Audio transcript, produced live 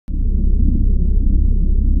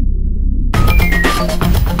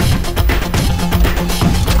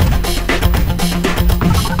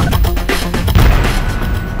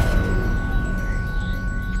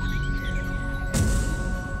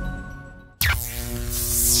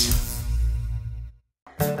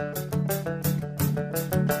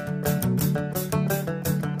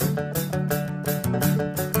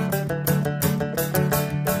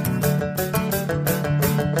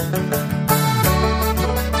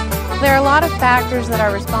There are a lot of factors that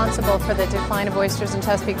are responsible for the decline of oysters in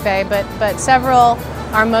Chesapeake Bay, but several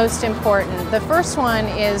are most important. The first one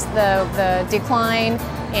is the decline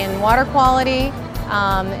in water quality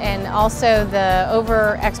and also the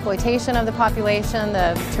over-exploitation of the population,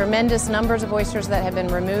 the tremendous numbers of oysters that have been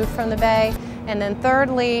removed from the bay. And then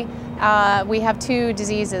thirdly, we have two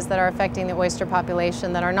diseases that are affecting the oyster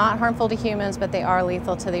population that are not harmful to humans, but they are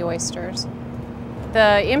lethal to the oysters.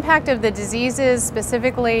 The impact of the diseases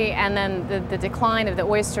specifically and then the decline of the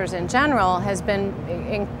oysters in general has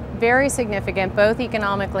been very significant, both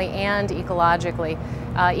economically and ecologically.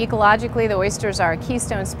 Ecologically, the oysters are a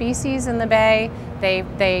keystone species in the bay.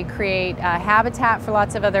 They create habitat for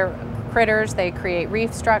lots of other critters. They create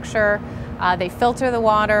reef structure. They filter the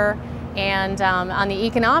water. And on the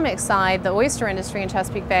economic side, the oyster industry in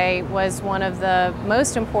Chesapeake Bay was one of the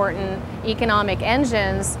most important economic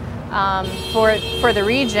engines for the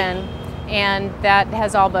region, and that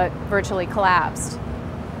has all but virtually collapsed.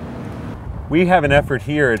 We have an effort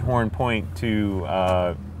here at Horn Point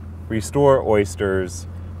to restore oysters,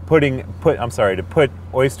 to put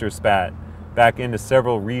oyster spat back into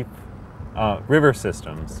several river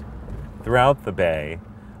systems throughout the bay,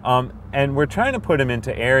 and we're trying to put them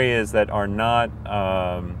into areas that are not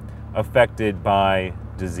affected by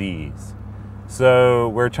disease. So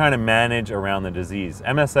we're trying to manage around the disease.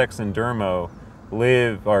 MSX and dermo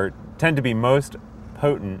tend to be most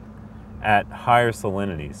potent at higher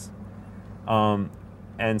salinities.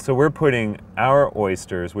 And so we're putting our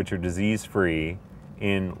oysters, which are disease-free,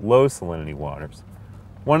 in low salinity waters.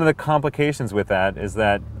 One of the complications with that is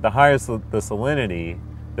that the higher the salinity,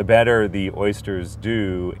 the better the oysters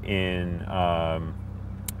do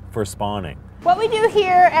for spawning. What we do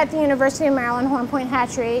here at the University of Maryland Horn Point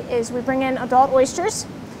Hatchery is we bring in adult oysters.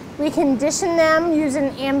 We condition them using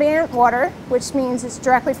ambient water, which means it's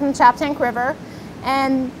directly from the Chesapeake River,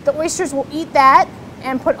 and the oysters will eat that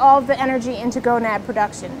and put all of the energy into gonad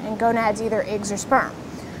production, and gonads either eggs or sperm.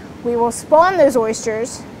 We will spawn those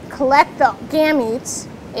oysters, collect the gametes,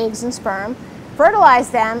 eggs and sperm,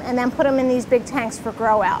 fertilize them, and then put them in these big tanks for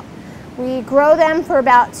grow out. We grow them for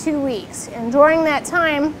about 2 weeks, and during that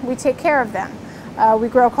time we take care of them. We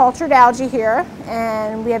grow cultured algae here,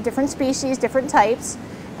 and we have different species, different types,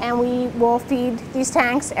 and we will feed these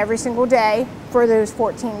tanks every single day for those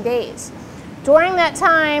 14 days. During that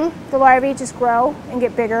time, the larvae just grow and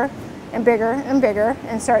get bigger and bigger and bigger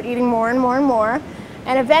and start eating more and more and more,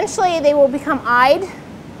 and eventually they will become eyed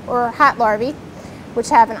or hat larvae, which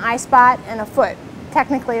have an eye spot and a foot.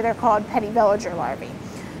 Technically they're called petty villager larvae.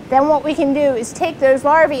 Then what we can do is take those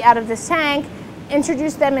larvae out of this tank,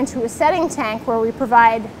 introduce them into a setting tank where we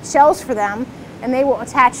provide shells for them, and they will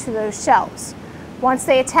attach to those shells. Once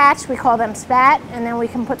they attach, we call them spat, and then we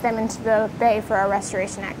can put them into the bay for our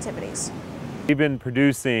restoration activities. We've been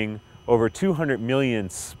producing over 200 million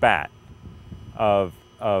spat of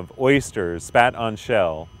oysters, spat on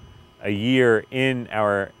shell, a year in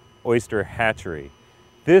our oyster hatchery.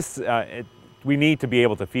 We need to be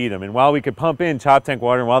able to feed them. And while we could pump in chop tank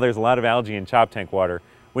water, and while there's a lot of algae in chop tank water,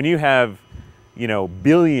 when you have,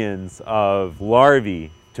 billions of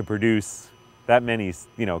larvae to produce that many,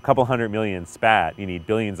 a couple 100 million spat, you need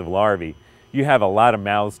billions of larvae, you have a lot of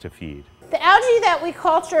mouths to feed. The algae that we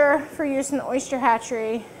culture for use in the oyster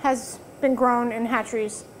hatchery has been grown in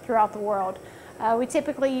hatcheries throughout the world. We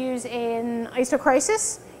typically use an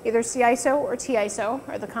isochrysis, either C-iso or T-iso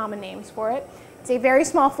are the common names for it. It's a very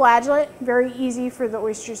small flagellate, very easy for the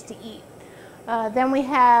oysters to eat. Then we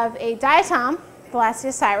have a diatom,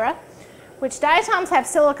 Thalassiosyra, which diatoms have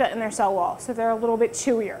silica in their cell wall, so they're a little bit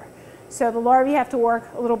chewier. So the larvae have to work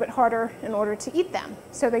a little bit harder in order to eat them,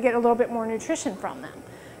 so they get a little bit more nutrition from them.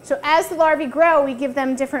 So as the larvae grow, we give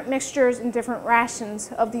them different mixtures and different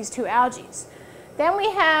rations of these two algae. Then we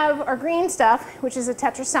have our green stuff, which is a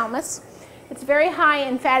Tetraselmis. It's very high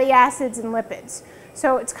in fatty acids and lipids.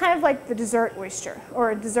 So it's kind of like the dessert oyster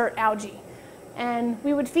or a dessert algae. And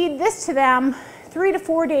we would feed this to them 3 to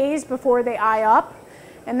 4 days before they eye up,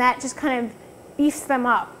 and that just kind of beefs them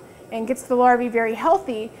up and gets the larvae very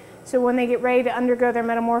healthy. So when they get ready to undergo their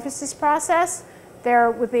metamorphosis process,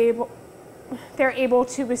 they're able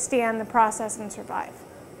to withstand the process and survive.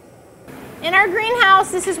 In our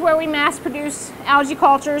greenhouse, this is where we mass produce algae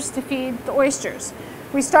cultures to feed the oysters.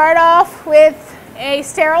 We start off with a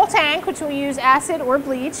sterile tank, which will use acid or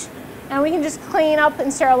bleach, and we can just clean up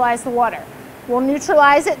and sterilize the water. We'll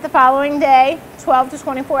neutralize it the following day, 12 to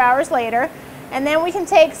 24 hours later, and then we can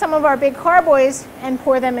take some of our big carboys and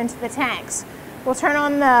pour them into the tanks. We'll turn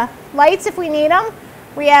on the lights if we need them.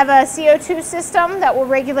 We have a CO2 system that will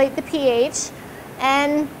regulate the pH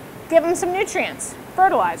and give them some nutrients,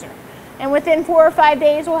 fertilizer. And within 4 or 5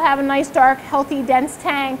 days, we'll have a nice, dark, healthy, dense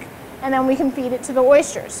tank, and then we can feed it to the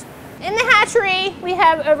oysters. In the hatchery, we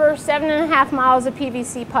have over 7.5 miles of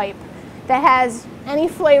PVC pipe that has any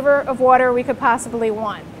flavor of water we could possibly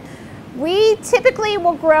want. We typically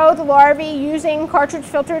will grow the larvae using cartridge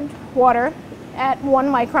filtered water at 1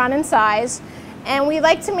 micron in size, and we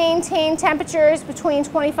like to maintain temperatures between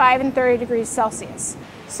 25 and 30 degrees Celsius.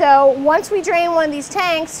 So once we drain one of these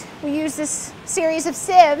tanks, we use this series of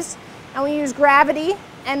sieves, and we use gravity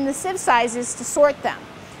and the sieve sizes to sort them.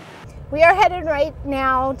 We are headed right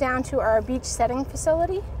now down to our beach setting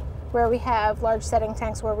facility, where we have large setting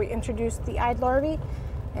tanks where we introduce the eyed larvae,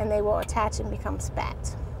 and they will attach and become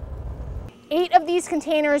spat. 8 of these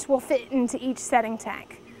containers will fit into each setting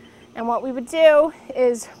tank. And what we would do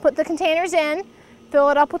is put the containers in, fill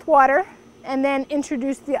it up with water, and then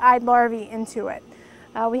introduce the eyed larvae into it.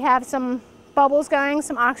 We have some bubbles going,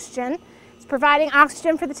 some oxygen. It's providing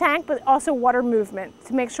oxygen for the tank, but also water movement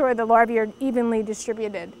to make sure the larvae are evenly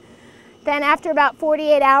distributed. Then after about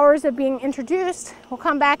 48 hours of being introduced, we'll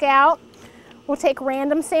come back out, we'll take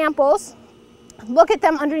random samples, look at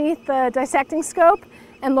them underneath the dissecting scope,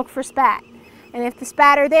 and look for spat. And if the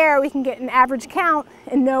spat are there, we can get an average count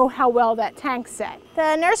and know how well that tank's set.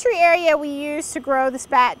 The nursery area we use to grow the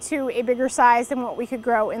spat to a bigger size than what we could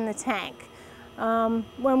grow in the tank.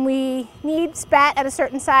 When we need spat at a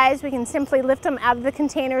certain size, we can simply lift them out of the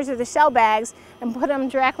containers or the shell bags and put them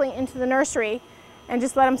directly into the nursery and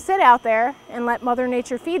just let them sit out there and let Mother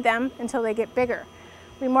Nature feed them until they get bigger.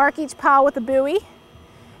 We mark each pile with a buoy,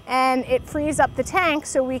 and it frees up the tank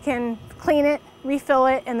so we can clean it, refill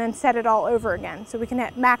it, and then set it all over again so we can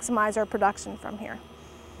maximize our production from here.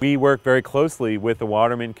 We work very closely with the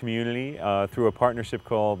waterman community through a partnership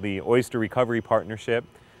called the Oyster Recovery Partnership,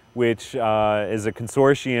 which is a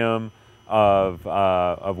consortium of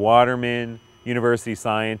watermen, university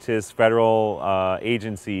scientists, federal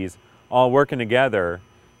agencies, all working together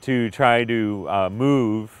to try to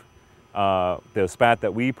move the spat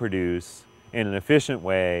that we produce in an efficient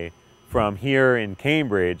way from here in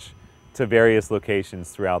Cambridge to various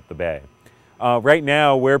locations throughout the bay. Right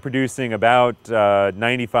now we're producing about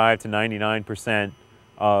 95 to 99%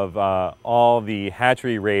 of all the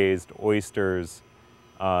hatchery raised oysters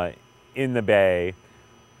in the bay.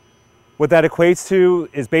 What that equates to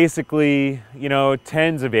is basically,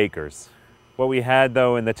 tens of acres. What we had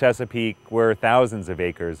though in the Chesapeake were thousands of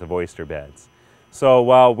acres of oyster beds. So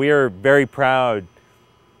while we are very proud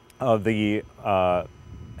of the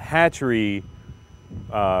hatchery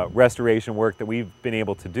restoration work that we've been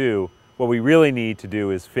able to do, what we really need to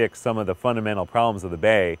do is fix some of the fundamental problems of the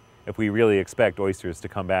bay if we really expect oysters to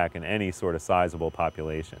come back in any sort of sizable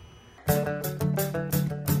population.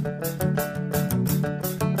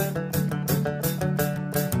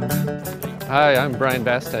 Hi, I'm Brian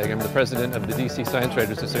Bastag. I'm the president of the DC Science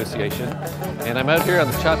Writers Association, and I'm out here on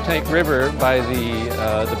the Choptank River by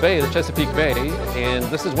the bay, the Chesapeake Bay, and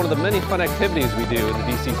this is one of the many fun activities we do in the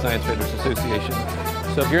DC Science Writers Association.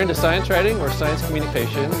 So if you're into science writing or science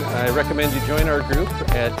communication, I recommend you join our group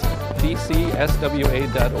at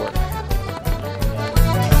dcswa.org.